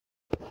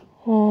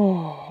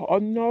Oh,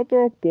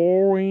 another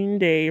boring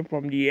day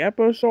from the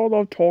episode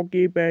of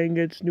Talkie Bang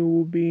Gets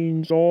New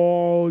Beans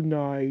all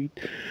night.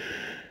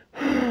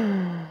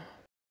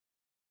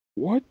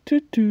 What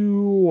to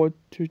do, what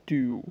to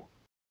do.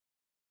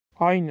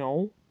 I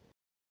know.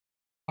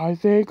 I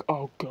think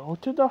I'll go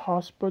to the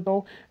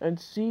hospital and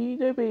see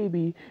the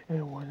baby,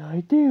 and when I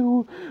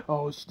do,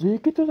 I'll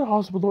sneak into the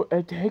hospital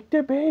and take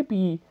the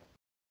baby.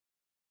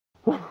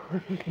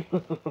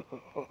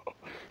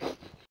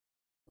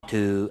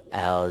 2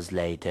 hours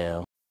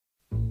later.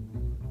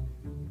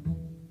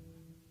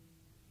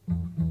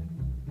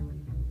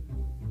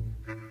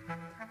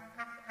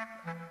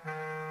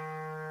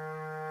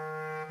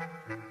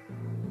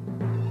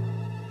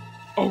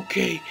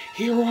 Okay,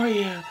 here I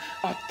am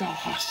at the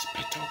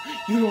hospital.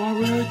 You know what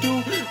I'm gonna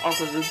do? I'm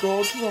gonna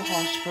go to the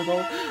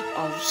hospital,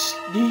 I'll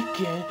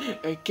sneak in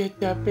and get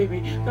that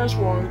baby. That's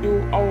what I'll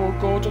do. I will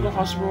go to the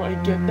hospital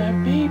and get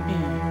that baby.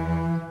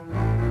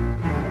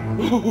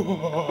 Okay,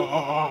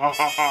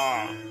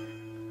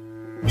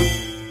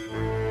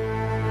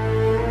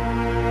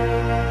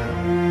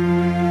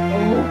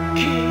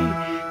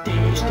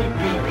 there's the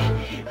baby,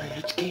 and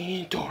it's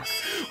getting dark.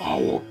 I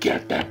will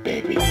get that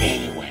baby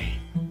anyway.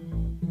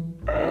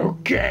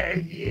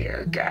 Okay,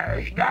 here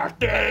goes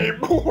nothing.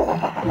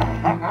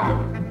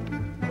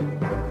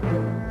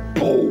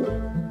 Boo.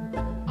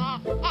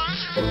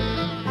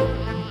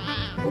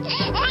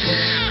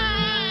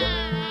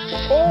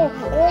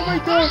 Oh my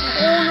god,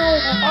 oh no,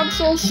 I'm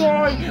so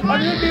sorry. I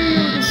didn't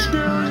mean to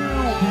scare you.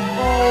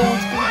 Oh,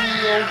 it's gonna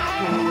be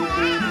okay,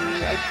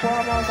 baby. I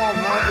promise I'll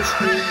never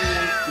scare you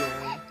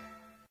again.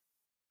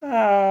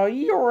 Oh,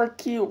 you're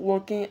cute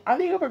looking. I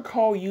think I could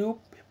call you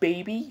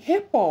Baby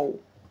Hippo.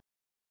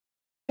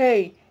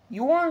 Hey,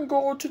 you wanna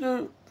go to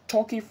the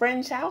Talkie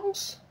friend's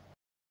house?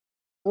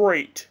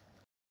 Great.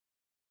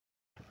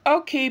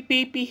 Okay,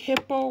 Baby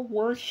Hippo,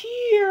 we're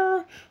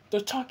here. The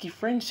Talkie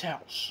friend's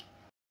house.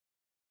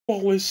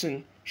 Well,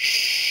 listen.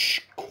 Shh,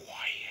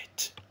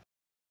 quiet.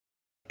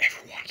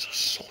 Everyone's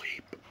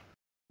asleep.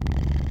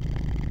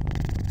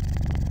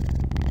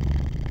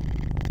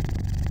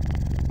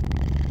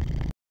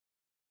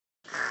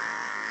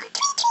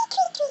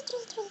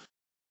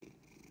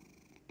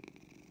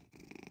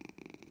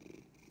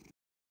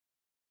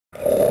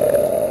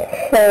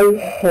 Ho,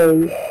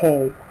 ho,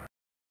 ho.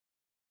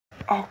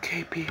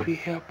 Okay, Baby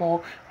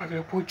Hippo, I'm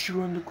gonna put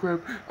you in the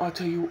crib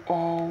until you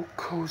all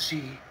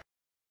cozy.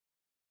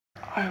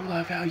 I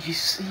love how you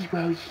sleep,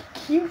 how you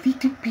cute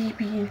little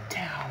baby in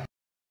town.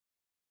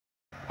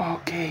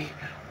 Okay,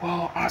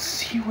 well, I'll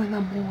see you in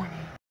the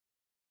morning.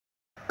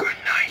 Good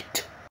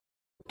night.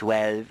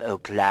 12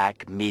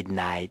 o'clock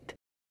midnight.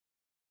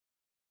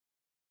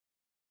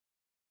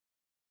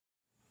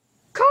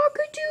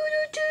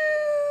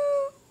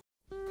 Cock-a-doodle-doo!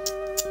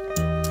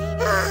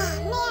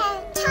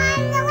 Man, Tom,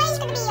 the way's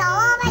gonna be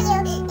all over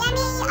you.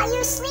 Debbie, are you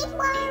asleep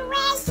while I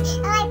rest?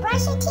 I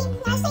brush your teeth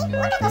nicely?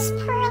 Look at this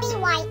pearly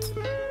white.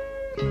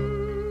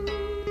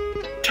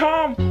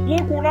 Tom,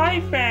 look what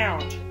I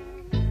found!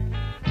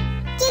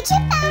 Did you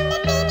find the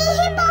baby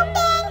hippo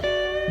thing?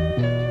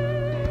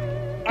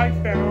 I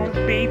found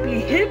Baby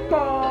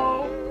Hippo!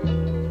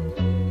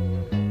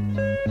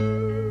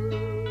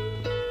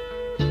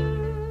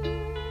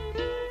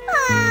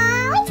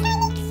 Aww, it's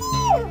kinda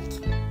cute.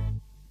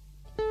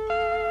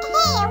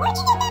 Hey, where'd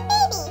you get that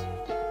baby?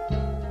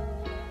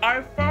 I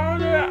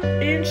found it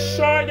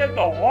inside of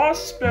the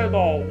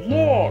hospital.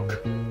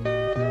 Look.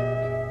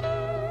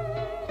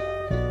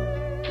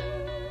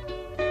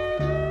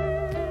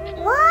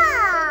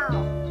 Wow.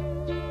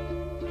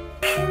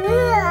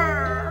 Cool.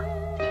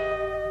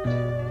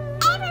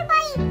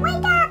 Everybody,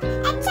 wake up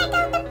and check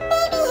out the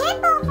baby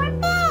hippo for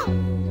Ben.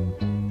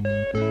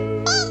 Ben,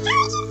 how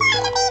did you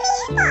find the baby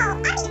hippo?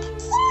 I mean,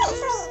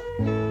 seriously.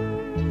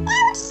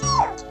 That looks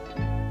cute.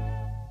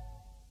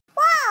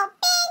 Wow,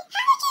 Ben,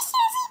 how did you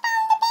seriously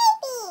find the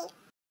baby?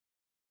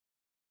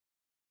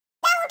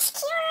 That looks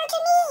cuter to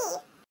me.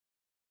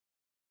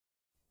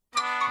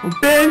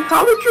 Ben,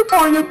 how did you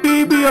find a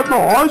baby at the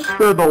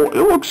hospital? It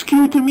looks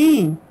cute to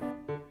me.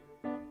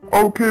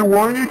 Okay,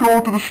 why don't you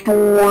go to the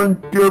store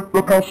and get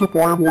the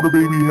pacifier for the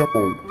baby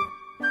hippo?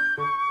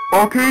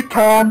 Okay,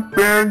 Tom,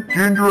 Ben,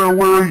 Ginger, and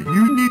Larry,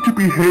 you need to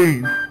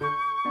behave.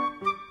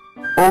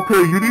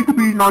 Okay, you need to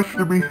be nice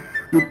to the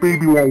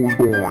baby while it was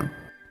born.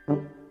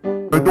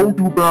 And don't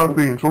do bad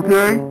things,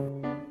 okay?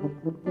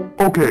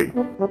 Okay.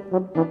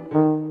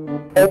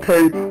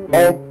 Okay,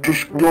 I'll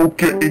just go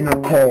get in the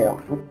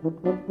car.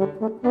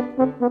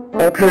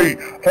 Okay,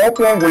 hop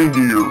on,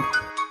 reindeer.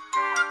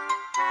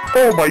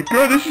 Oh my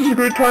god, this is a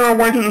good time I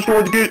went to the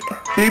store to get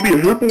baby a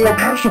hippo or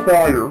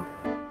pacifier.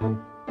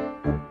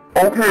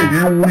 Okay,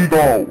 here we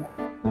go.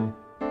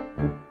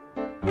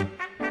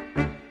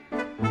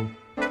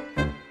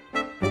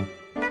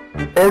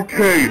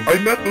 Okay,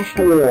 I'm at the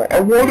store. I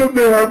wonder if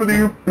they have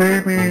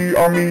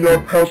any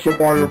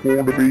pacifier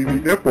for the baby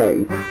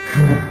hippo.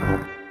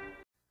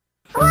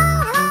 Hello,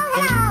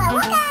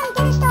 welcome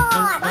to the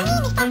store. My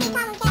name is Puppy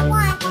Tom Cat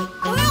 1.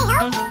 Can I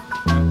help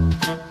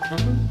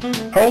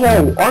you?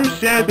 Hello, I'm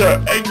Santa,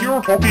 and you're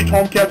talking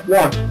Tomcat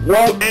 1.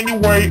 Well,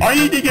 anyway, I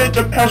need to get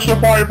the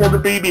pacifier for the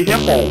baby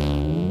hippo.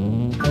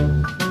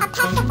 A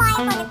pacifier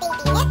for the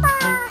baby hippo?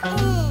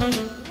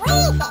 Where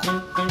is it?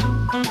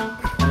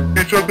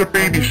 It's at the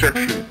baby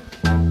section.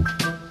 The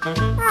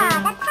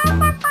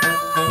pacifier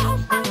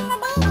is from the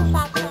baby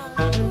section.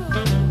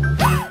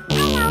 I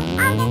know,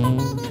 I'll get the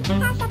baby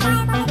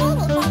pacifier from the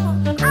baby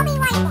section. I'll be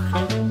right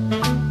back.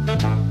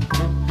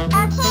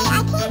 Okay,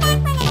 I came back from the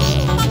baby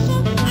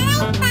section and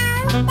I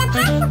found the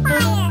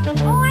pacifier,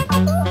 or the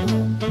baby.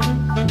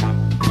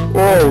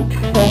 Oh,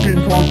 talking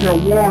Tomcat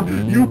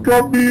 1, you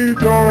got me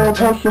the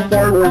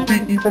pacifier or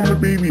binky from the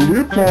baby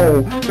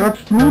hippo.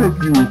 That's good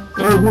of you.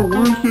 Hey, where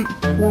is it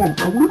from?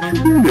 And where'd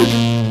you get it?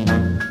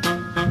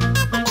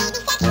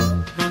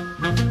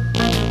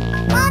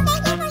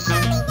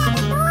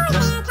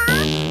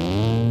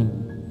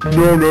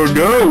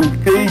 No,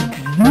 thank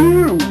you!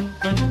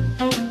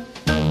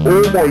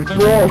 Oh my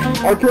gosh,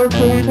 I can't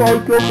believe I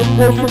got the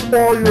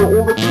pacifier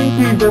or the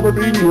pinky for the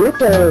baby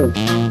hippo!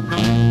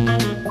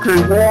 Okay,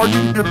 well I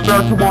need to get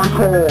back to my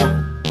car.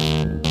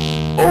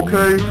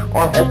 Okay, I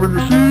hop in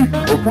the seat, I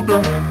put the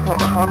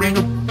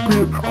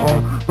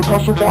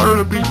pacifier and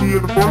the pinky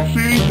in the front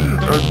seat,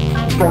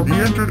 and start the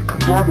engine, and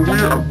drive away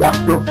and watch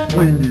the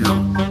reindeer.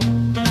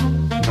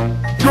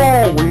 Go,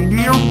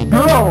 reindeer,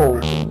 go!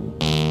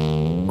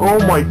 Oh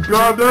my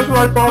god, that's when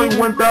I finally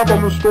went back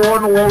from the store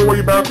and all the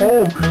way back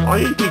home. I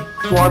need to keep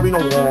driving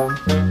along.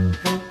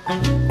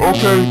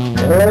 Okay,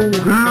 here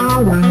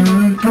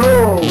we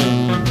go!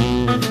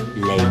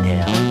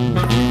 Later.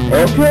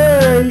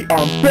 Okay,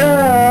 I'm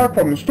back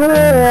from the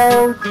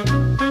store!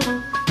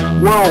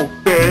 Well,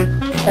 Ben,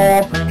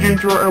 Tom,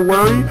 Ginger, and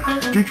Larry,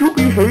 did you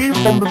behave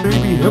from the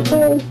baby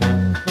hippo?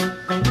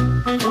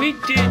 We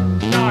did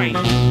nice.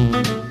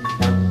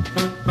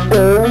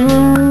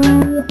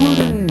 Oh,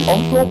 goody!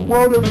 I'm so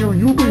proud of you.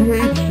 You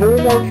behaved so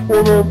much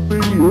for the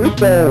baby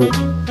hippo.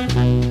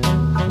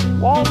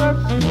 Well,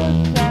 that's good,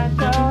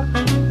 Santa.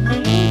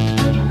 Me,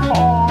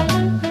 Tom,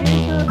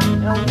 Ginger,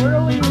 and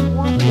Willie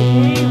were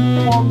behaved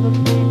from the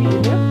baby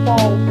hippo.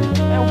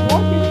 And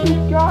what did you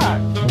got?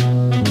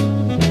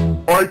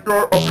 I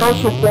got a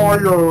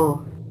pacifier.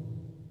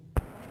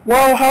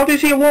 Well, how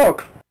does he look?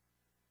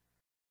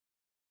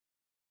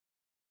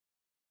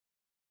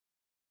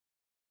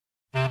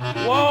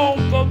 Well,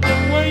 the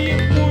way you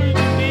put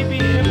baby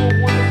hippo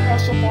with a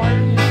pacifier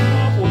in his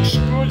mouth looks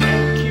good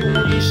and cute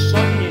when he's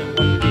sunny it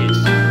like this.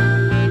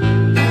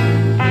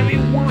 I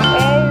mean, we're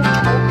all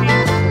talking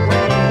friends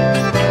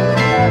and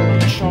we love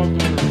each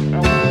other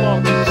and we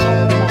love it so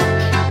much.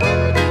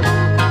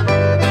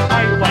 I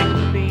like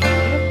the baby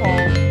hippo.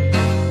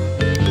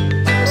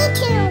 Me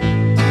too.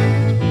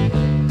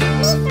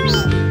 Me 3.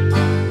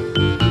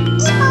 Me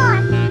 4.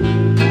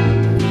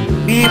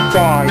 Me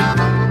 5.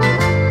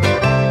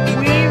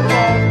 We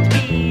love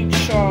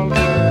each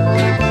other.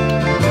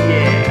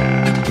 Yeah.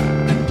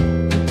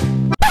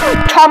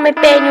 Tommy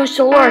Bad News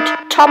Alert!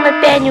 Tommy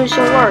Bad News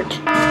Alert!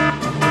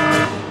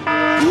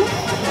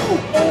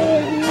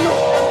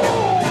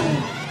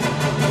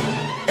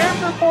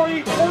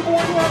 Everybody, we're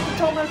going to have to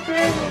tell my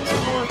families.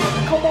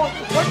 Come on,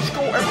 let's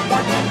go,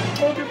 everybody.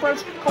 Told your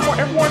friends. Come on,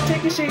 everyone,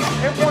 take a seat.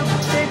 Everyone,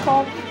 stay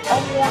calm.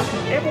 Everyone,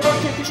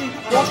 take a seat.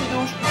 Watch the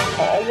news.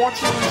 Watch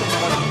the news.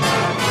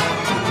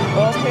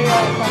 Okay,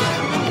 I'll come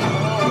to you.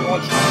 I'll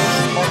watch the news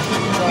until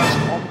you guys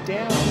calm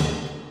down.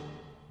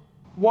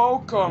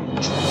 Welcome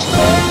to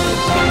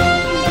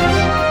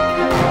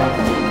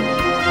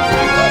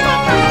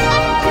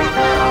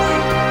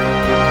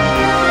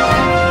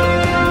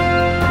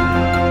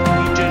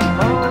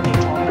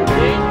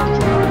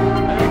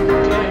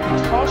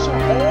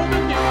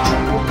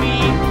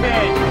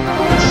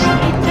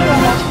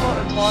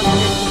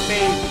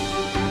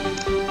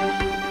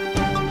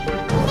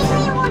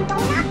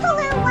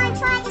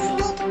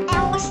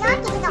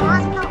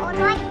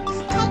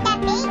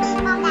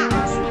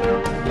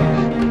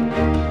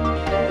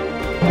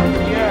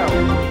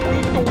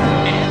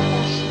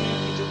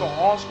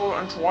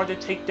and try to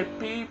take the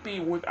baby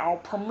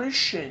without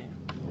permission.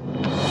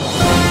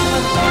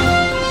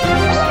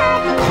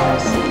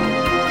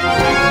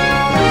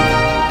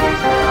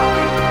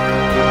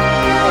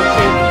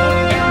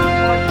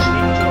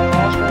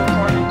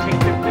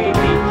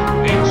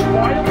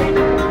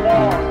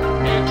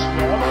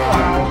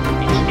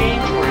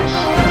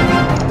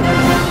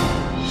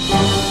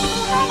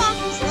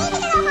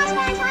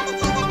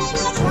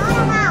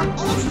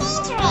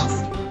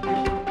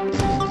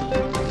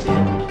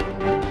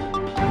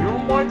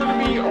 You're going to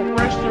be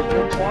arrested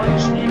for trying to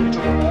sneak into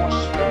the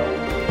hospital.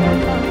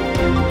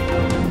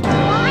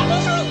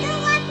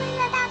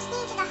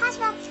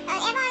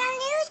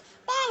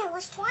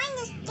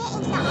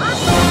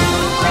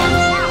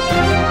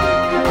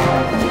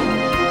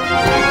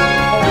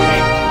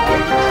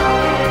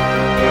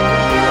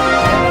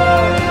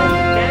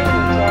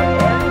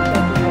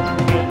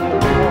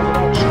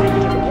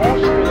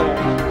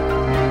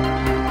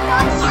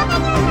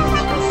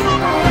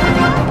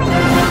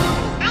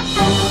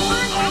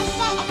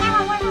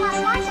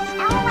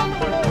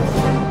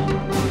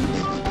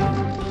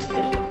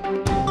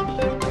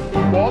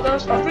 well,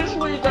 that's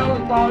officially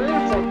that about it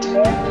for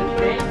Talking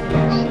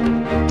Babies.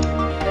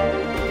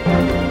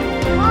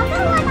 Well,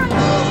 good work on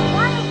this.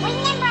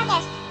 Remember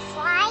this.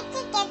 Try to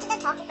get to the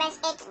talking beds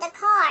into the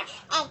car.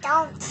 And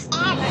don't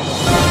ever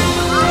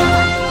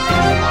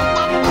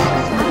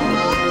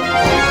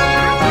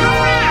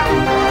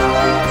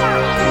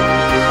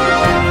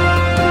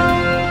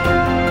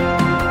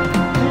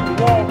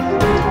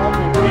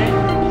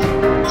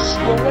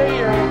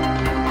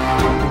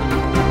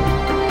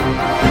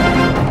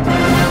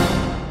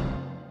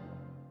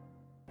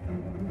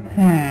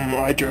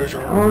I just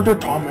heard the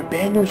Tom and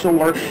Daniels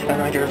alert,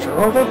 and I just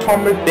heard the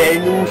Tom and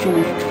Daniels who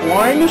was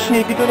trying to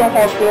sneak into the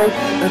hospital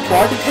and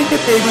tried to take the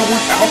baby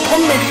without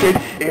permission.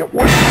 It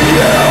was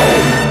real.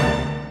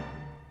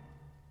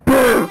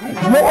 Ben,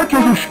 why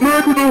does he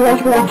sneak into the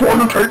hospital and try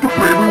to take the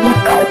baby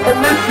without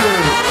permission?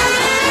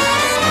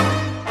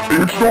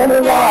 It's not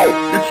allowed.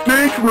 It's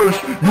dangerous.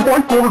 You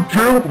might go to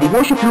jail for the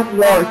rest of your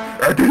life,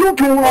 and did you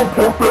do it on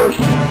purpose?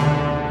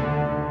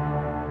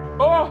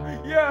 Oh,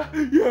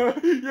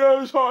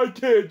 yes, I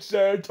did,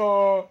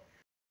 Santa.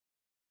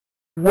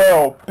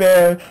 Well,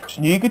 Ben,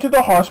 sneak into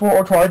the hospital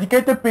or try to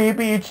get the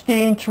baby, it's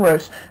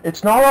dangerous.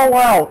 It's not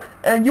allowed,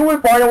 and you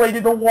have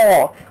violated the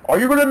law. Are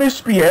you gonna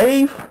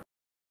misbehave?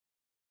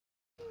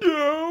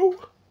 No.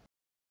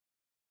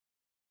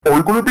 Are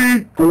you gonna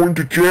be going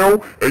to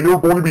jail and you're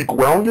going to be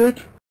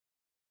grounded?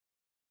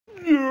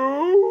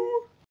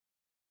 No.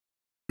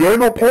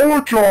 Then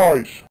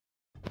apologize.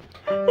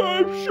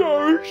 I'm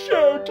sorry,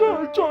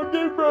 Santa,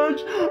 Talking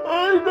Friends.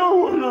 I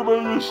know it was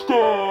a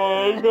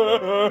mistake.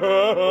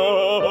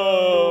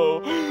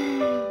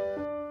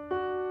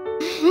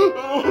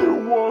 I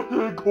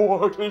wasn't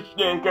going to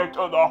sneak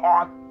into the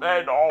hospital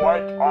and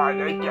try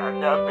to get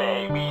the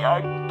baby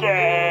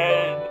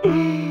again.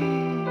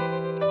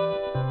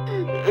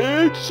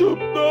 It's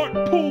not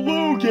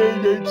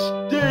polluted, it's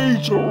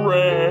dangerous.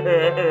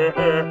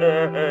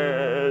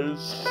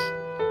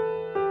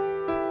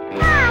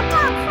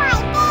 don't cry,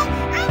 Ben.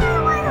 I'm the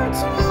one who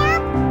chew you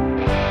up.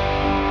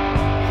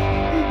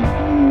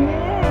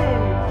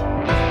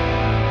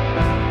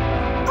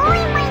 Go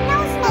in my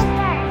nose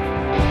maker.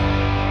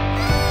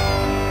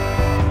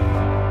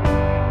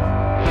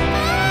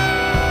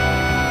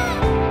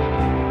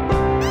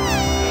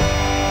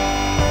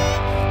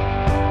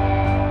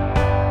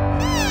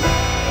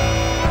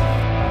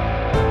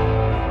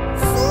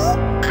 See?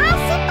 As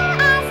simple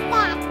as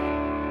that.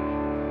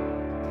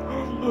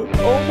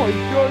 Oh my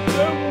god,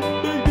 that will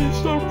make me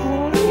stop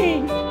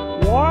crying!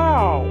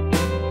 Wow!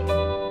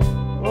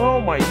 Oh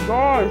my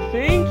god,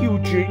 thank you,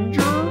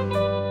 Ginger!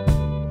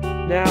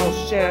 Now,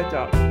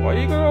 Santa, are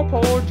you gonna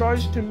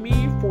apologize to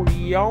me for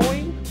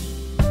yelling?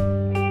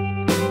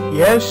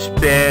 Yes,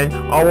 Ben,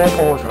 I will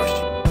apologize.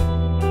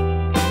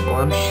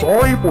 I'm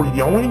sorry for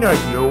yelling at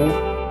you.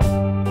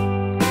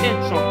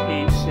 It's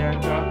okay,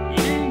 Santa. You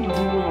didn't do it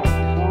on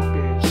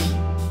purpose.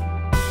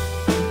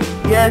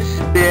 Yes,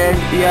 Ben,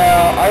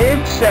 yeah, I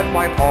accept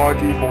my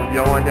apology for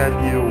yelling at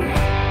you.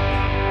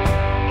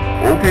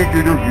 Okay,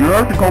 Ginger, you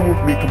have to come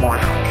with me to my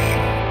house.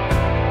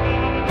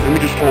 Let me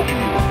just talk to you.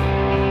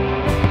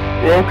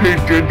 Okay,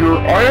 Ginger,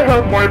 I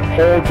have my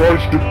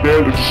apologize to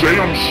Ben to say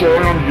I'm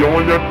sorry I'm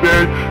yelling at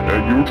Ben,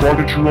 and you tried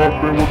to cheer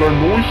up Ben with that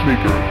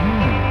noisemaker.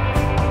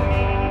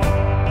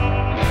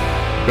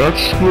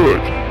 That's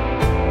good.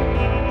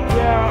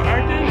 Yeah, I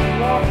just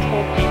love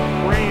talking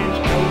friends.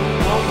 I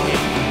love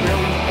it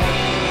very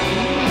much.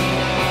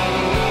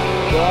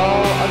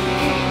 Well, I just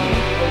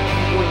think that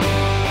you would.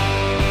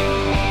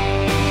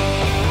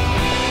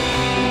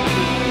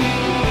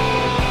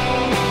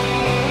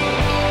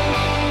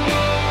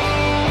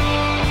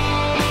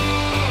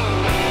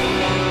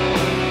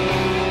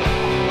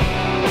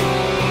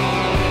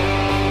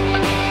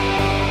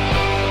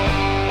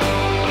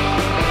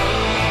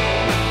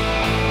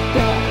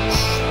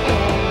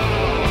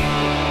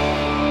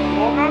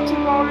 Well, that's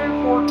about it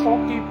for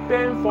Talking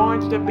Ben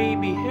Finds the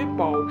Baby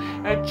Hippo.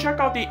 And check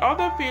out the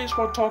other videos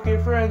for Talking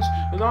Friends.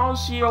 And I'll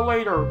see you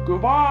later.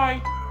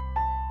 Goodbye.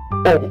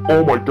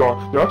 Oh my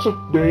god, that's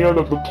the end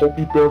of the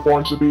Talking Ben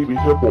Finds the Baby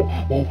Hippo.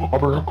 Well, I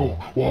better go.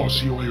 Well, I'll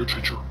see you later,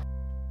 Ginger.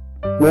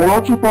 Well,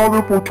 that's about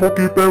it for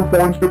Talking Ben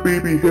Finds the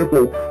Baby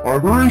Hippo.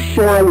 I'm very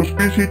sorry I was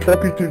busy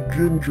talking to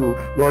Ginger.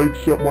 I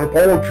accept my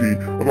apology.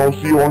 And I'll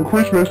see you on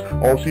Christmas.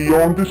 I'll see you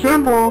on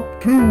December,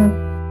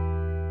 too.